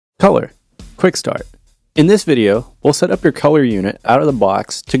Color, Quickstart. In this video, we'll set up your color unit out of the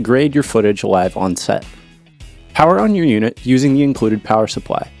box to grade your footage live on set. Power on your unit using the included power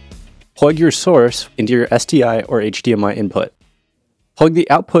supply. Plug your source into your SDI or HDMI input. Plug the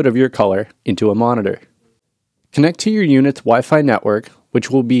output of your color into a monitor. Connect to your unit's Wi-Fi network,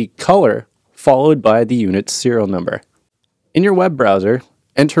 which will be color followed by the unit's serial number. In your web browser,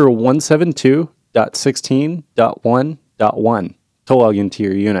 enter 172.16.1.1 to log into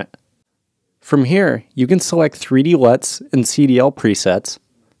your unit. From here, you can select 3D LUTs and CDL presets,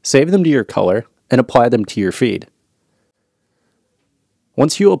 save them to your color, and apply them to your feed.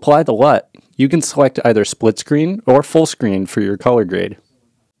 Once you apply the LUT, you can select either split screen or full screen for your color grade.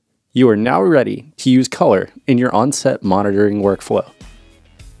 You are now ready to use color in your on-set monitoring workflow.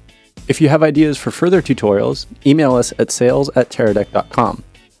 If you have ideas for further tutorials, email us at sales@teradek.com.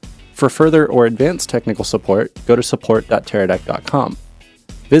 For further or advanced technical support, go to support.teradek.com.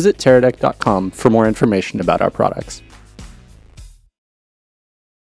 Visit teradek.com for more information about our products.